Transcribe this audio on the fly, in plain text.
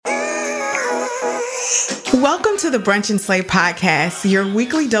Welcome to the Brunch and Slay podcast, your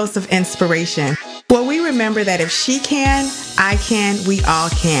weekly dose of inspiration, where we remember that if she can, I can, we all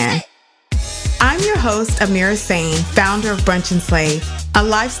can. I'm your host, Amira Sain, founder of Brunch and Slay, a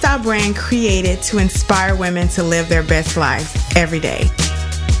lifestyle brand created to inspire women to live their best lives every day.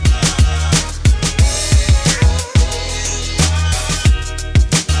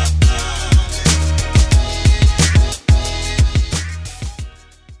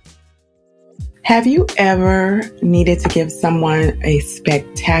 Have you ever needed to give someone a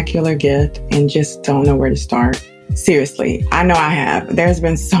spectacular gift and just don't know where to start? Seriously, I know I have. There's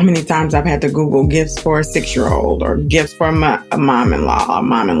been so many times I've had to Google gifts for a 6-year-old or gifts for a mom-in-law, or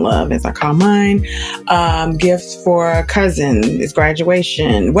mom-in-love as I call mine, gifts for a cousin, his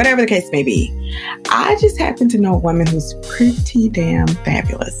graduation, whatever the case may be. I just happen to know a woman who's pretty damn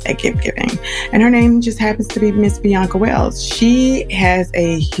fabulous at gift giving. And her name just happens to be Miss Bianca Wells. She has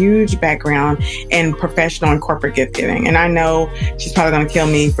a huge background in professional and corporate gift giving. And I know she's probably going to kill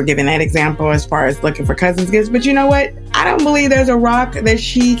me for giving that example as far as looking for cousins gifts. But you know what? I don't believe there's a rock that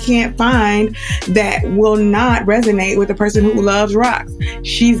she can't find that will not resonate with the person who loves rocks.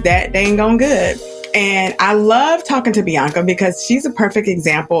 She's that dang on good. And I love talking to Bianca because she's a perfect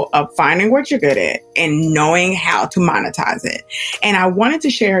example of finding what you're good at and knowing how to monetize it. And I wanted to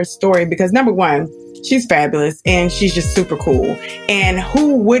share her story because, number one, she's fabulous and she's just super cool. And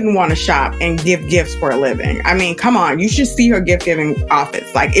who wouldn't want to shop and give gifts for a living? I mean, come on, you should see her gift giving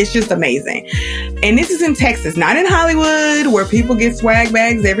office. Like, it's just amazing. And this is in Texas, not in Hollywood, where people get swag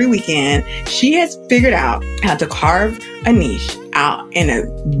bags every weekend. She has figured out how to carve a niche out in a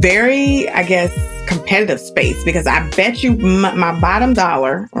very, I guess, competitive space, because I bet you my bottom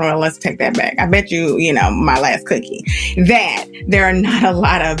dollar, well, let's take that back. I bet you, my last cookie, that there are not a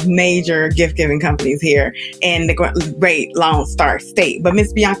lot of major gift giving companies here in the great Lone Star State. But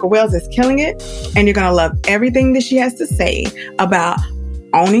Miss Bianca Wells is killing it, and you're going to love everything that she has to say about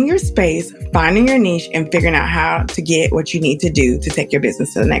owning your space, finding your niche, and figuring out how to get what you need to do to take your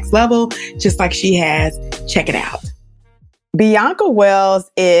business to the next level, just like she has. Check it out. Bianca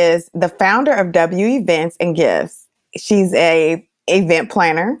Wells is the founder of W Events and Gifts. She's a event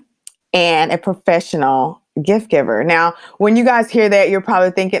planner and a professional gift giver. Now, when you guys hear that, you're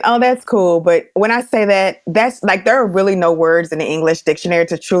probably thinking, oh, that's cool. But when I say that, that's like, there are really no words in the English dictionary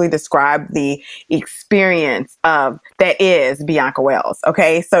to truly describe the experience of that is Bianca Wells.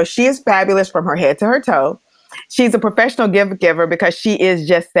 Okay. So she is fabulous from her head to her toe. She's a professional gift giver because she is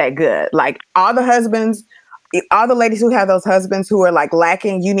just that good. Like all the ladies who have those husbands who are like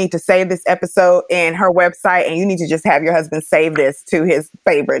lacking, you need to save this episode in her website, and you need to just have your husband save this to his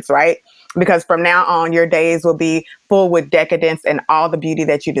favorites, right? Because from now on, your days will be full with decadence and all the beauty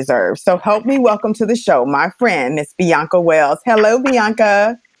that you deserve. So help me welcome to the show, my friend, Miss Bianca Wells. Hello,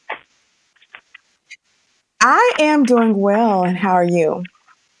 Bianca. I am doing well, and how are you?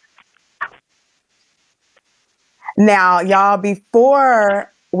 Now, y'all, before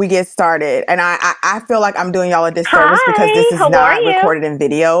we get started, and I feel like I'm doing y'all a disservice because this is not recorded in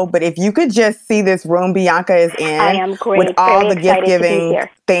video, but if you could just see this room Bianca is in, I am great. With all Very the gift giving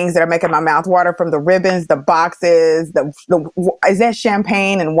things that are making my mouth water, from the ribbons, the boxes, is that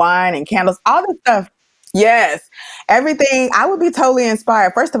champagne and wine and candles, all this stuff. Yes, everything. I would be totally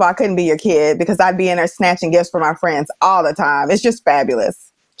inspired. First of all, I couldn't be your kid because I'd be in there snatching gifts for my friends all the time. It's just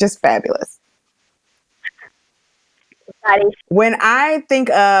fabulous. Just fabulous. When I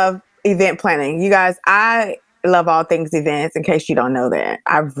think of event planning, you guys, I love all things events, in case you don't know that.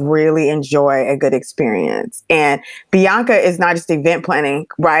 I really enjoy a good experience. And Bianca is not just event planning,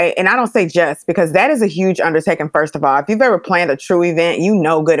 right? And I don't say just, because that is a huge undertaking, first of all. If you've ever planned a true event, you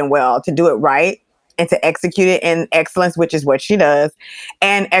know good and well to do it right and to execute it in excellence, which is what she does.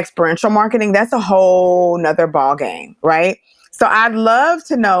 And experiential marketing, that's a whole nother ball game, right? So I'd love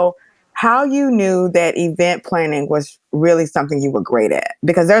to know how you knew that event planning was really something you were great at.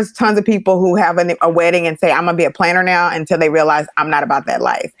 Because there's tons of people who have a wedding and say, I'm going to be a planner now, until they realize I'm not about that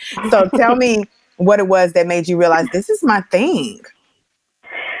life. So tell me what it was that made you realize this is my thing.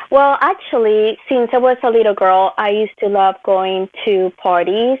 Well, actually, since I was a little girl, I used to love going to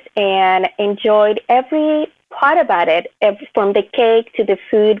parties and enjoyed every part about it, from the cake to the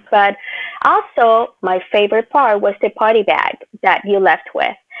food. But also, my favorite part was the party bag that you left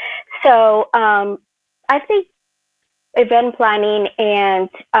with. So I think event planning and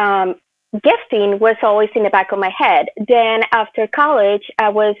gifting was always in the back of my head. Then after college, I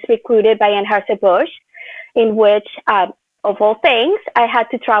was recruited by Anheuser-Busch, in which, of all things, I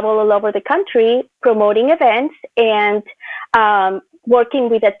had to travel all over the country promoting events and working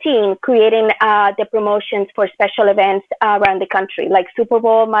with a team, creating the promotions for special events around the country, like Super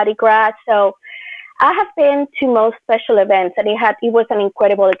Bowl, Mardi Gras. So I have been to most special events, and it was an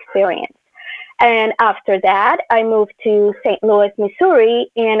incredible experience. And after that, I moved to St. Louis,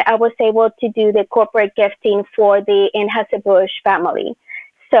 Missouri, and I was able to do the corporate gifting for the Anheuser-Busch family.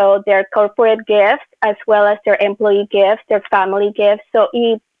 So their corporate gifts, as well as their employee gifts, their family gifts. So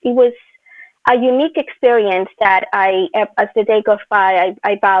it was a unique experience that as the day goes by,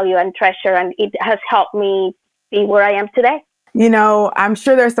 I value and treasure, and it has helped me be where I am today. I'm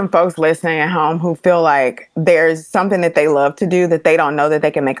sure there's some folks listening at home who feel like there's something that they love to do that they don't know that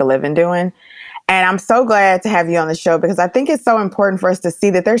they can make a living doing. And I'm so glad to have you on the show because I think it's so important for us to see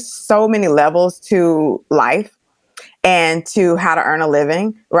that there's so many levels to life and to how to earn a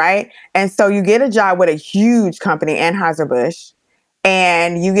living, right? And so you get a job with a huge company, Anheuser-Busch,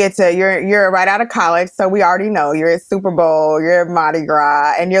 and you're right out of college. So we already know you're at Super Bowl, you're at Mardi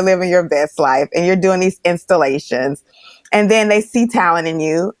Gras, and you're living your best life, and you're doing these installations. And then they see talent in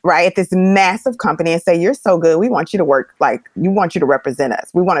you, right, at this massive company and say, you're so good. We want you to we want you to represent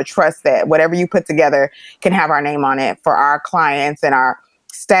us. We want to trust that whatever you put together can have our name on it for our clients and our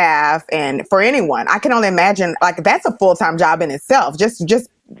staff and for anyone. I can only imagine that's a full-time job in itself. Just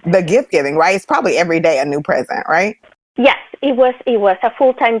the gift giving, right? It's probably every day a new present, right? Yes, it was a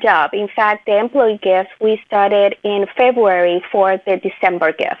full-time job. In fact, the employee gifts, we started in February for the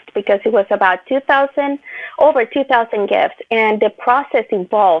December gift because it was about over 2,000 gifts. And the process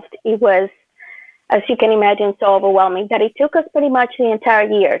involved, it was, as you can imagine, so overwhelming that it took us pretty much the entire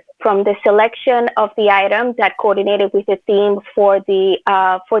year from the selection of the item that coordinated with the theme for the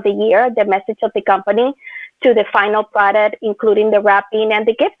year, the message of the company, to the final product, including the wrapping and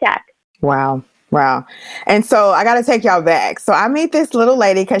the gift tag. Wow. Wow. And so I got to take y'all back. So I meet this little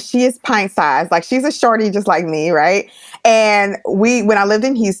lady because she is pint sized, like she's a shorty just like me, right? And when I lived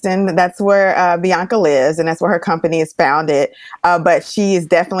in Houston, that's where Bianca lives and that's where her company is founded. But she is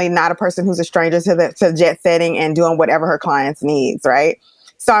definitely not a person who's a stranger to jet setting and doing whatever her clients needs, right?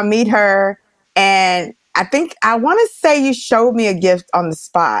 So I meet her and I want to say you showed me a gift on the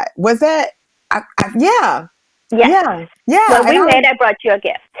spot. Was that? Yeah. Yes. Yeah. When we met, I brought you a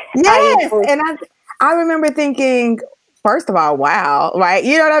gift. Yes. And I remember thinking, first of all, wow, right?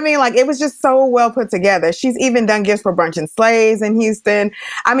 You know what I mean? Like, it was just so well put together. She's even done gifts for Brunch and Slays in Houston.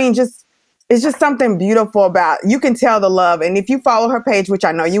 I mean, it's just something beautiful about, you can tell the love. And if you follow her page, which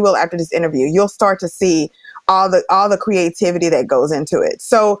I know you will after this interview, you'll start to see all the creativity that goes into it.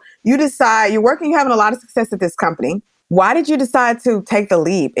 So you decide, you're having a lot of success at this company. Why did you decide to take the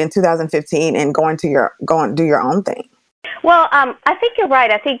leap in 2015 and go and do your own thing? Well, I think you're right.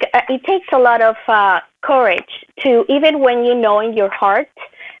 I think it takes a lot of courage to, even when you know in your heart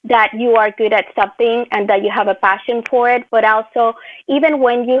that you are good at something and that you have a passion for it, but also even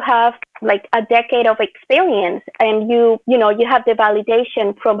when you have like a decade of experience and you have the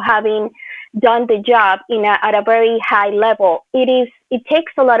validation from having done the job at a very high level, it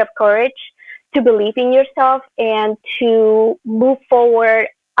takes a lot of courage to believe in yourself and to move forward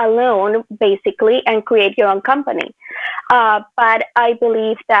alone, basically, and create your own company. But I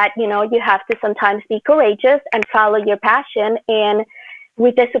believe that, you have to sometimes be courageous and follow your passion. And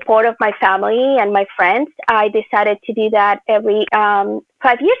with the support of my family and my friends, I decided to do that every 5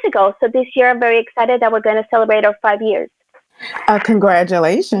 years ago. So this year, I'm very excited that we're going to celebrate our 5 years.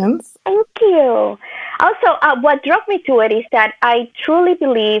 Congratulations. Thank you. Also, what drove me to it is that I truly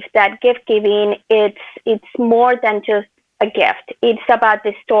believe that gift giving, it's more than just a gift. It's about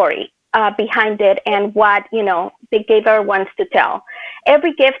the story behind it and what, the giver wants to tell.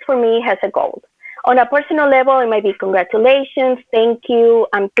 Every gift for me has a goal. On a personal level, it might be congratulations, thank you,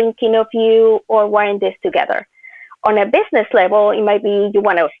 I'm thinking of you, or we're in this together. On a business level, it might be you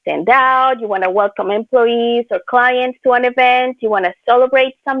want to stand out, you want to welcome employees or clients to an event, you want to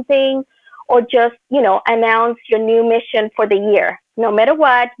celebrate something, or just, announce your new mission for the year. No matter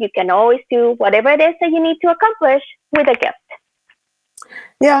what, you can always do whatever it is that you need to accomplish with a gift.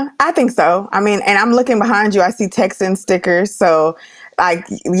 Yeah, I think so. I mean, and I'm looking behind you, I see Texan stickers. So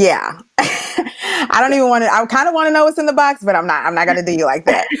yeah, I don't even I kind of want to know what's in the box, but I'm not going to do you like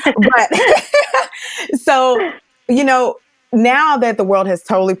that. But so, now that the world has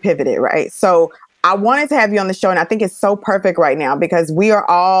totally pivoted, right? So I wanted to have you on the show, and I think it's so perfect right now because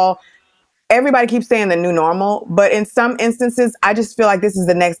everybody keeps saying the new normal, but in some instances, I just feel like this is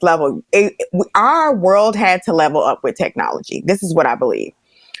the next level. Our world had to level up with technology. This is what I believe.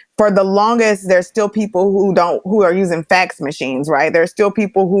 For the longest, there's still people who are using fax machines, right? There's still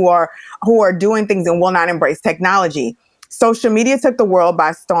people who are doing things and will not embrace technology. Social media took the world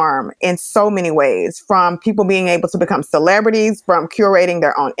by storm in so many ways, from people being able to become celebrities, from curating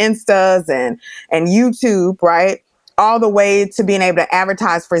their own Instas and YouTube, right? all the way to being able to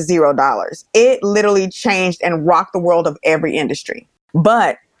advertise for $0. It literally changed and rocked the world of every industry.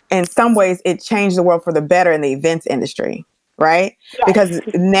 But in some ways, it changed the world for the better in the events industry, right? Yes. Because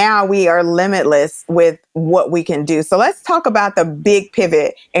now we are limitless with what we can do. So let's talk about the big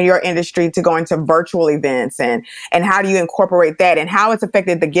pivot in your industry to going to virtual events and how do you incorporate that and how it's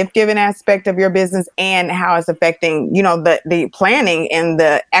affected the gift giving aspect of your business and how it's affecting, you know, the planning and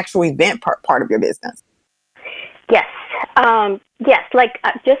the actual event part of your business. Yes. Yes.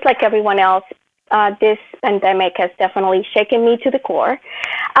 Just like everyone else, this pandemic has definitely shaken me to the core.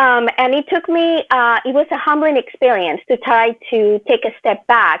 And it took me, it was a humbling experience to try to take a step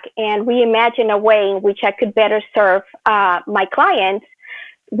back and reimagine a way in which I could better serve my clients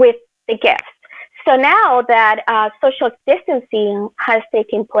with the gifts. So now that social distancing has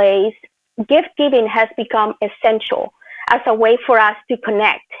taken place, gift giving has become essential as a way for us to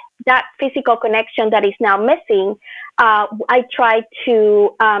connect. That physical connection that is now missing, I try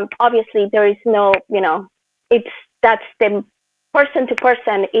to, obviously there is no, you know, that's the person to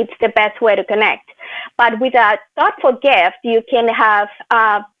person, it's the best way to connect. But with a thoughtful gift, you can have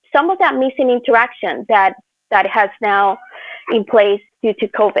some of that missing interaction that has now in place due to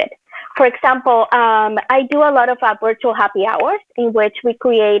COVID. For example, I do a lot of virtual happy hours in which we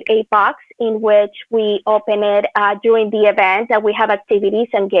create a box in which we open it during the event, and we have activities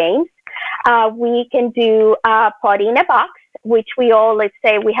and games. We can do a party in a box, which we all, let's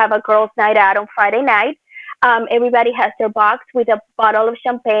say we have a girls' night out on Friday night. Everybody has their box with a bottle of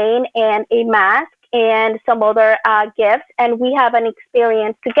champagne and a mask and some other gifts, and we have an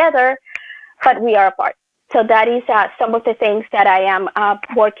experience together, but we are apart. So that is some of the things that I am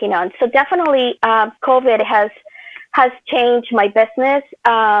working on. So definitely COVID has changed my business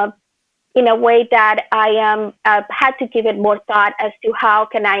in a way that I am had to give it more thought as to how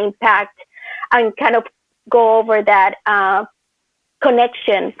can I impact and kind of go over that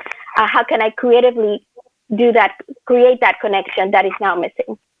connection. How can I creatively do that, create that connection that is now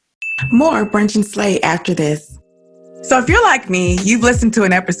missing? More Brunch and Slay after this. So if you're like me, you've listened to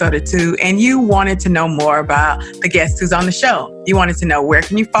an episode or two and you wanted to know more about the guest who's on the show. You wanted to know where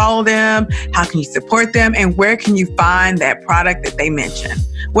can you follow them, how can you support them, and where can you find that product that they mention.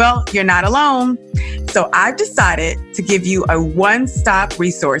 Well, you're not alone. So I've decided to give you a one-stop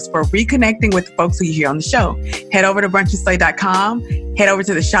resource for reconnecting with the folks who you hear on the show. Head over to brunchandslay.com, head over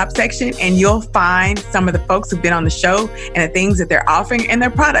to the shop section, and you'll find some of the folks who've been on the show and the things that they're offering and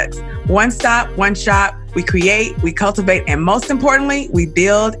their products. One stop, one shop. We create, we cultivate, and most importantly, we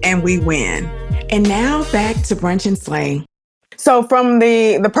build and we win. And now back to Brunch and Slay. So from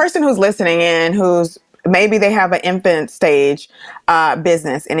the person who's listening in, who's maybe they have an infant stage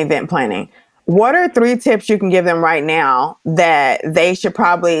business in event planning, what are 3 tips you can give them right now that they should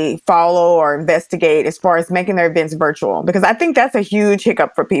probably follow or investigate as far as making their events virtual? Because I think that's a huge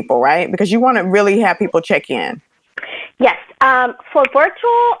hiccup for people, right? Because you want to really have people check in. Yes, for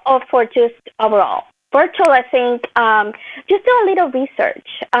virtual or for just overall? Virtual, I think, just do a little research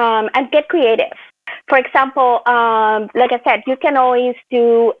and get creative. For example, like I said, you can always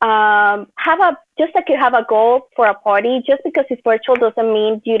do just like you have a goal for a party. Just because it's virtual doesn't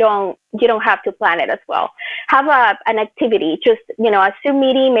mean you don't have to plan it as well. Have an activity, just a Zoom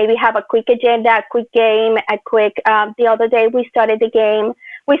meeting. Maybe have a quick agenda, a quick game, a quick. The other day we started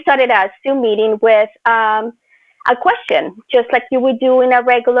a Zoom meeting with a question, just like you would do in a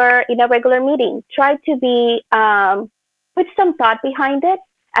regular meeting. Try to be put some thought behind it,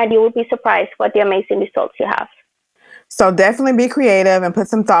 and you will be surprised what the amazing results you have. So definitely be creative and put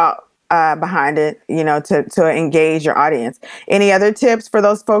some thought behind it, to engage your audience. Any other tips for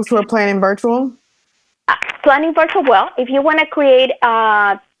those folks who are planning virtual? Planning virtual, well, if you want to create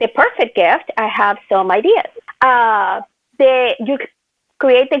the perfect gift, I have some ideas. You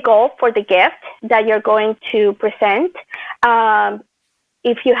create the goal for the gift that you're going to present.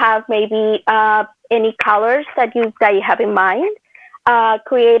 If you have maybe any colors that you have in mind,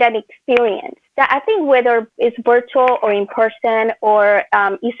 create an experience. I think whether it's virtual or in person or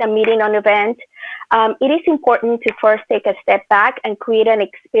it's a meeting or an event, it is important to first take a step back and create an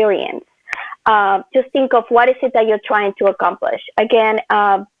experience. Just think of what is it that you're trying to accomplish. Again,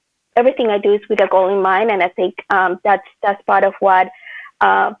 everything I do is with a goal in mind, and I think that's part of what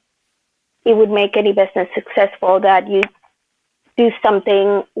it would make any business successful, that you do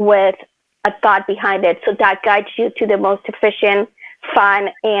something with a thought behind it. So that guides you to the most efficient, fun,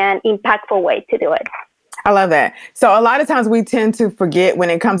 and impactful way to do it. I love that. So a lot of times we tend to forget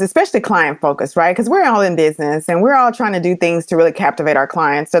when it comes, especially client focus, right? Because we're all in business and we're all trying to do things to really captivate our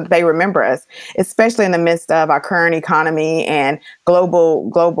clients so that they remember us, especially in the midst of our current economy and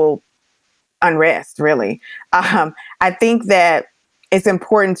global unrest, really. I think that it's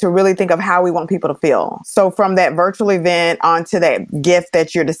important to really think of how we want people to feel. So from that virtual event onto that gift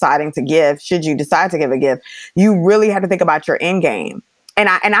that you're deciding to give, should you decide to give a gift, you really have to think about your end game. And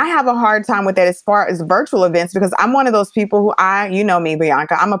I have a hard time with that as far as virtual events, because I'm one of those people who you know me,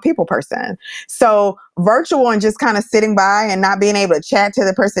 Bianca, I'm a people person. So virtual and just kind of sitting by and not being able to chat to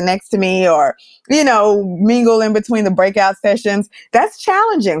the person next to me or, mingle in between the breakout sessions, that's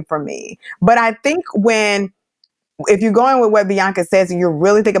challenging for me. But I think if you're going with what Bianca says and you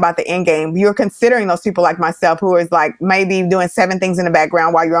really think about the end game, you're considering those people like myself who is like maybe doing 7 things in the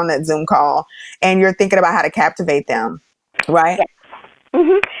background while you're on that Zoom call, and you're thinking about how to captivate them, right? Yeah.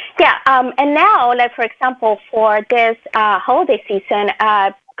 Mm-hmm. Yeah. And now, like, for example, for this holiday season,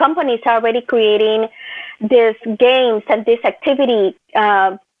 companies are already creating these games and this activity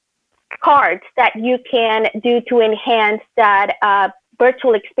cards that you can do to enhance that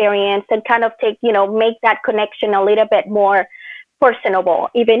virtual experience and kind of make that connection a little bit more personable,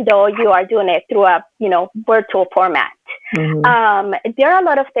 even though you are doing it through a, virtual format. Mm-hmm. There are a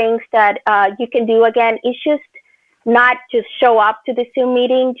lot of things that you can do. Again, it's just not just show up to the Zoom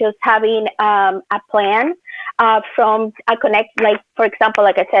meeting, just having a plan from a for example,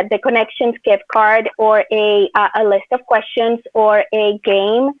 like I said, the Connections gift card or a list of questions or a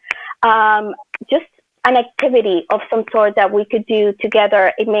game, just an activity of some sort that we could do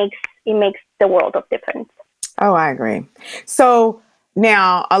together. It makes the world of difference. Oh, I agree. So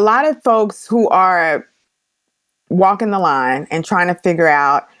now a lot of folks who are walking the line and trying to figure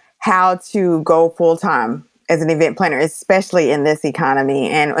out how to go full time as an event planner, especially in this economy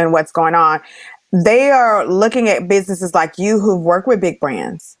and what's going on, they are looking at businesses like you who've worked with big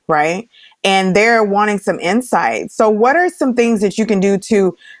brands, right? And they're wanting some insight. So what are some things that you can do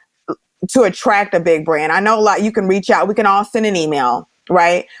to attract a big brand? I know a lot, you can reach out, we can all send an email,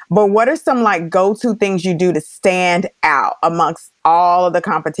 right? But what are some like go-to things you do to stand out amongst all of the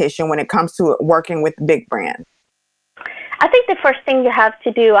competition when it comes to working with big brands? I think the first thing you have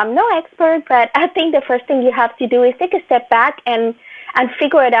to do, I'm no expert, but I think the first thing you have to do is take a step back and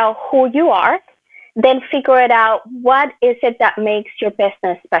figure it out who you are. Then figure it out, what is it that makes your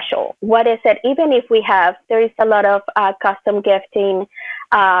business special? What is it, even if there is a lot of custom gifting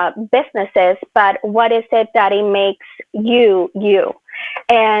businesses, but what is it that it makes you, you?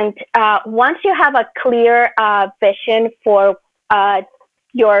 And once you have a clear vision for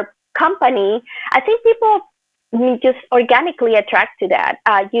your company, I think people just organically attract to that.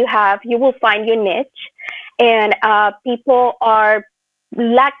 You will find your niche, and people are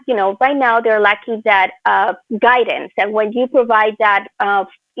right now they're lacking that guidance. And when you provide that as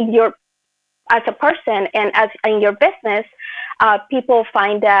a person and as in your business, people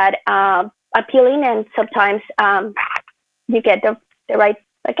find that appealing, and sometimes you get the right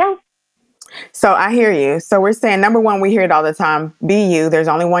account. So I hear you. So we're saying, number one, we hear it all the time, be you. There's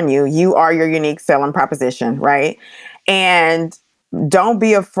only one you. You are your unique selling proposition, right? And don't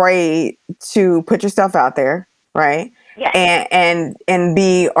be afraid to put yourself out there, right? Yes. And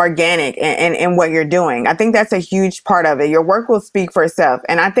be organic in what you're doing. I think that's a huge part of it. Your work will speak for itself.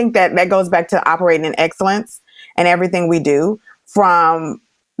 And I think that goes back to operating in excellence in everything we do, from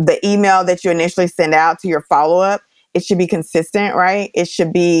the email that you initially send out to your follow-up. It should be consistent, right? It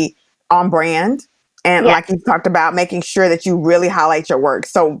should be on brand. And like you talked about, making sure that you really highlight your work.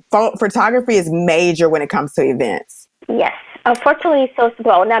 So photography is major when it comes to events. Yes. Unfortunately,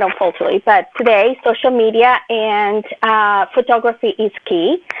 not unfortunately, but today, social media and photography is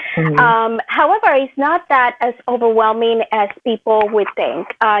key. Mm-hmm. However, it's not that as overwhelming as people would think.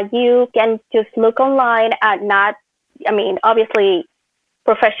 You can just look online at obviously,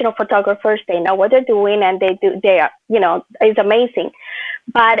 professional photographers, they know what they're doing, and it's amazing.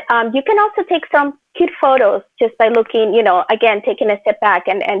 But you can also take some cute photos just by looking, again, taking a step back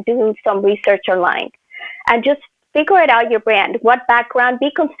and doing some research online, and just figure it out, your brand, what background,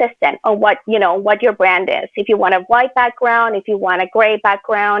 be consistent on what your brand is. If you want a white background, if you want a gray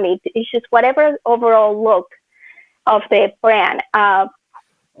background, it's just whatever overall look of the brand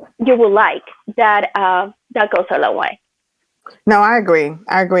you will like, that goes a long way. No, I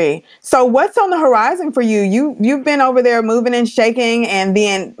agree. So what's on the horizon for you? You've been over there moving and shaking and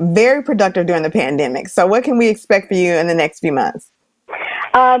being very productive during the pandemic. So what can we expect for you in the next few months?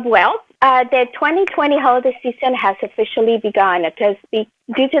 The 2020 holiday season has officially begun because due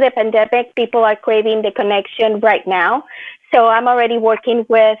to the pandemic, people are craving the connection right now. So I'm already working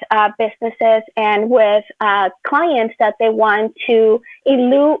with businesses and with clients that they want to, in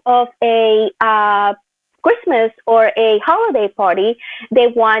lieu of a Christmas or a holiday party, they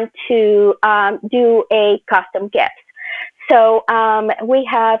want to do a custom gift. So we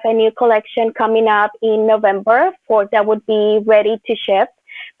have a new collection coming up in November that would be ready to ship.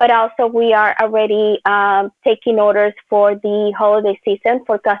 But also we are already taking orders for the holiday season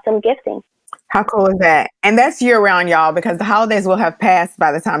for custom gifting. How cool is that? And that's year round, y'all, because the holidays will have passed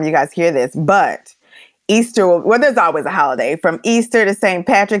by the time you guys hear this. But Easter, well, there's always a holiday from Easter to St.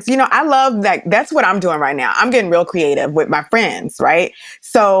 Patrick's. I love that. That's what I'm doing right now. I'm getting real creative with my friends, right?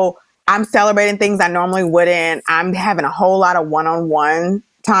 So I'm celebrating things I normally wouldn't. I'm having a whole lot of one-on-one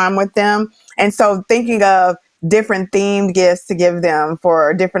time with them. And so thinking of different themed gifts to give them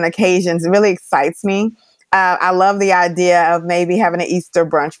for different occasions really excites me. I love the idea of maybe having an Easter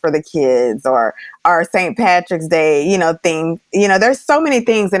brunch for the kids or St. Patrick's Day, theme. There's so many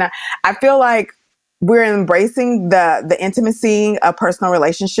things. And I feel like we're embracing the intimacy of personal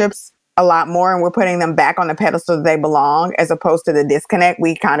relationships a lot more, and we're putting them back on the pedestal that they belong, as opposed to the disconnect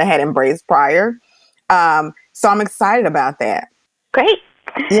we kind of had embraced prior. So I'm excited about that. Great.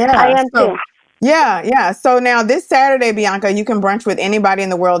 Yeah. I am too. Yeah. So now this Saturday, Bianca, you can brunch with anybody in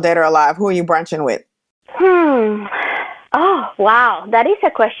the world, dead or alive. Who are you brunching with? Oh, wow. That is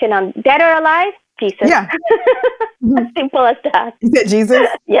a question on dead or alive? Jesus. Yeah. As simple as that. You said Jesus?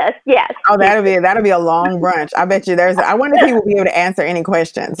 Yes. Oh, that'll be a long brunch. I bet you I wonder if he will be able to answer any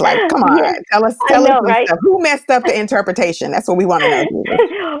questions. Like, come on, yes. tell us right? stuff. Who messed up the interpretation? That's what we want to know, Jesus.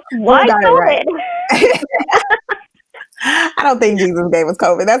 Why got it right? I don't think Jesus gave us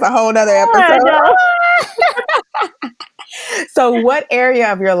COVID. That's a whole nother episode. So what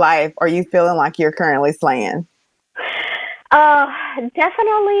area of your life are you feeling like you're currently slaying?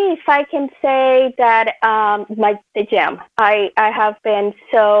 Definitely, if I can say that, the gym. I have been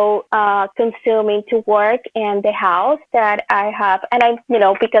so consuming to work and the house that I have, and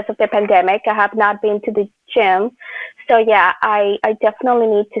because of the pandemic, I have not been to the gym. So yeah, I definitely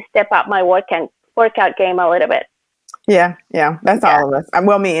need to step up my workout game a little bit. Yeah, that's all of us.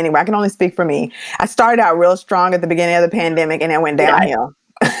 Well, me anyway. I can only speak for me. I started out real strong at the beginning of the pandemic, and it went downhill.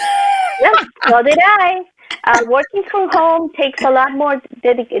 Yeah, so did I. Working from home takes a lot more.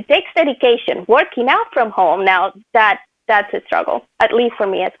 It takes dedication. Working out from home now, that's a struggle, at least for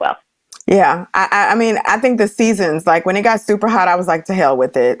me as well. Yeah, I mean, I think the seasons, like when it got super hot, I was like, to hell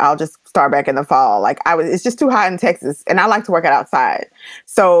with it. I'll just start back in the fall. It's just too hot in Texas, and I like to work out outside.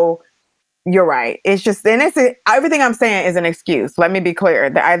 So you're right. It's just, and everything I'm saying is an excuse. Let me be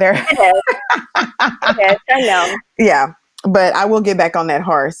clear. Yes, I know. Yeah. But I will get back on that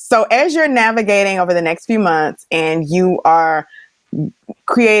horse. So as you're navigating over the next few months and you are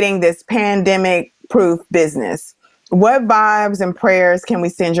creating this pandemic-proof business, what vibes and prayers can we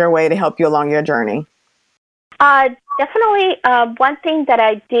send your way to help you along your journey? Definitely. One thing that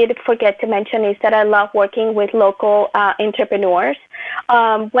I did forget to mention is that I love working with local entrepreneurs.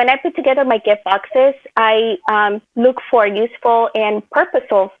 When I put together my gift boxes, I look for useful and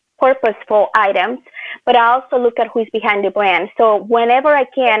purposeful items, but I also look at who's behind the brand. So whenever I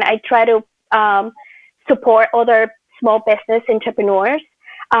can, I try to support other small business entrepreneurs,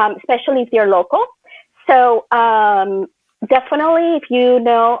 especially if they're local. So definitely, if you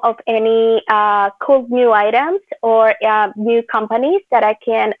know of any cool new items or new companies that I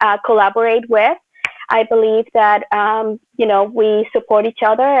can collaborate with, I believe that, we support each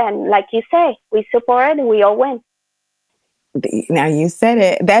other. And like you say, we support and we all win. Now you said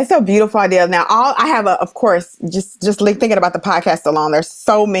it. That's a beautiful idea. Now, I have of course, just thinking about the podcast alone, there's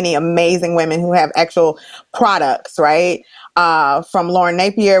so many amazing women who have actual products, right? From Lauren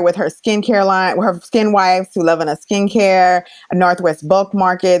Napier with her skincare line, her Skin Wipes, who love in a skincare, a Northwest Bulk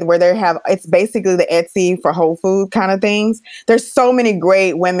Market, where it's basically the Etsy for Whole Food kind of things. There's so many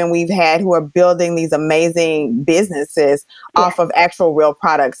great women we've had who are building these amazing businesses off of actual real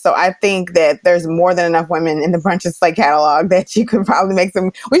products. So I think that there's more than enough women in the Brunch and Slay catalog that you could probably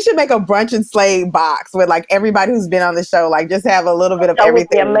we should make a Brunch and Slay box with like everybody who's been on the show, like just have a little bit of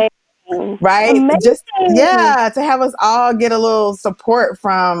everything. Right? Amazing. Just, to have us all get a little support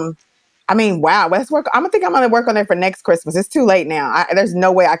from, wow, let's work. I'm going to work on it for next Christmas. It's too late now. There's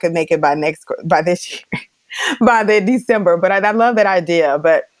no way I could make it by this year, by the December, but I love that idea.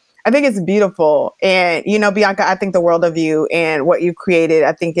 But I think it's beautiful. And, Bianca, I think the world of you and what you've created,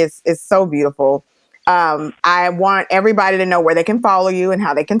 I think is so beautiful. I want everybody to know where they can follow you and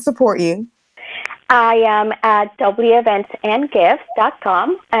how they can support you. I am at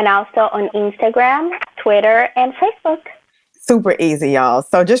weventsandgifts.com and also on Instagram, Twitter, and Facebook. Super easy, y'all.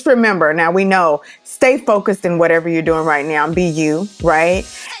 So just remember, now we know, stay focused in whatever you're doing right now. Be you, right?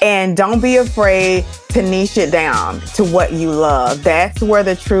 And don't be afraid to niche it down to what you love. That's where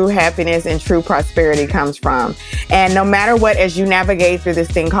the true happiness and true prosperity comes from. And no matter what, as you navigate through this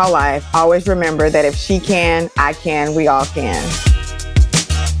thing called life, always remember that if she can, I can, we all can.